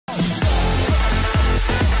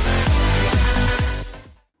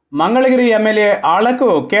Mangalagiri MLA ఆళ్లకు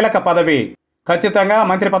కీలక పదవి. ఖచ్చితంగా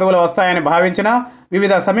మంత్రి పదవులు వస్తాయని భావించినా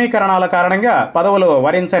వివిధ సమీకరణాల కారణంగా పదవులు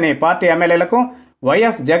వరించని పార్టీ ఎమ్మెల్యేలకు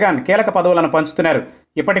వైఎస్ జగన్ కీలక పదవులను పంచుతున్నారు.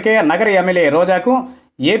 ఇప్పటికే నగరి ఎమ్మెల్యే రోజాకు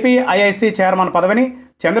ఏపీఐఐసి చైర్మన్ పదవిని,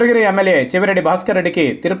 చంద్రగిరి ఎమ్మెల్యే చెవిరెడ్డి భాస్కర్ రెడ్డికి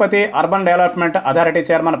Tirupati urban development authority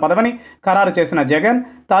chairman పదవిని ఖరారు చేసిన జగన్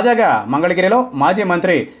తాజాగా మంగళగిరిలో మాజీ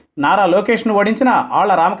మంత్రి నారా లోకేష్ను ఓడించిన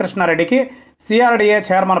ఆళ్ల రామకృష్ణారెడ్డికి సిఆర్డీఏ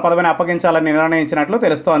చైర్మన్ పదవిని అప్పగించాలని నిర్ణయించినట్లు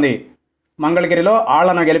తెలుస్తోంది. మంగళగిరిలో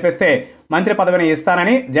ఆళ్లను గెలిపిస్తే మంత్రి పదవిని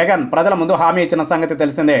ఇస్తానని జగన్ ప్రజల ముందు హామీ ఇచ్చిన సంగతి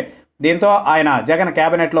తెలిసిందే. దీంతో ఆయన జగన్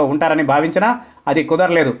కేబినెట్లో ఉంటారని భావించినా అది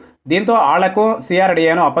కుదరలేదు. దీంతో ఆళ్లకు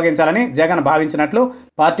సిఆర్డీఏను అప్పగించాలని జగన్ భావించినట్లు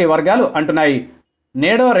పార్టీ వర్గాలు అంటున్నాయి.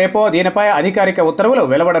 నేడో రేపో దీనిపై అధికారిక ఉత్తర్వులు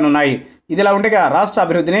వెలువడనున్నాయి. ఇదిలా ఉండగా రాష్ట్ర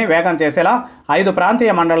అభివృద్ధిని వేగం చేసేలా 5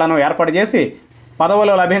 ప్రాంతీయ మండళ్లను ఏర్పాటు చేసి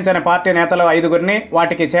పదవులు లభించని పార్టీ నేతలు 5గురిని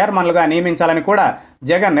వాటికి చైర్మన్లుగా నియమించాలని కూడా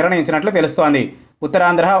జగన్ నిర్ణయించినట్లు తెలుస్తోంది.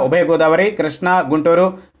 ఉత్తరాంధ్ర, ఉభయ గోదావరి, కృష్ణా, గుంటూరు,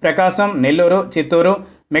 ప్రకాశం, నెల్లూరు, చిత్తూరు,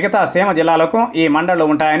 మిగతా సీమ జిల్లాలకు ఈ మండళ్లు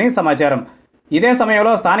ఉంటాయని సమాచారం. ఇదే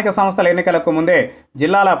సమయంలో స్థానిక సంస్థల ఎన్నికలకు ముందే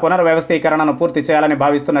జిల్లాల పునర్వ్యవస్థీకరణను పూర్తి చేయాలని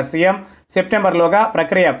భావిస్తున్న సీఎం సెప్టెంబర్లోగా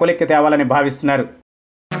ప్రక్రియ కొలిక్కి తేవాలని భావిస్తున్నారు.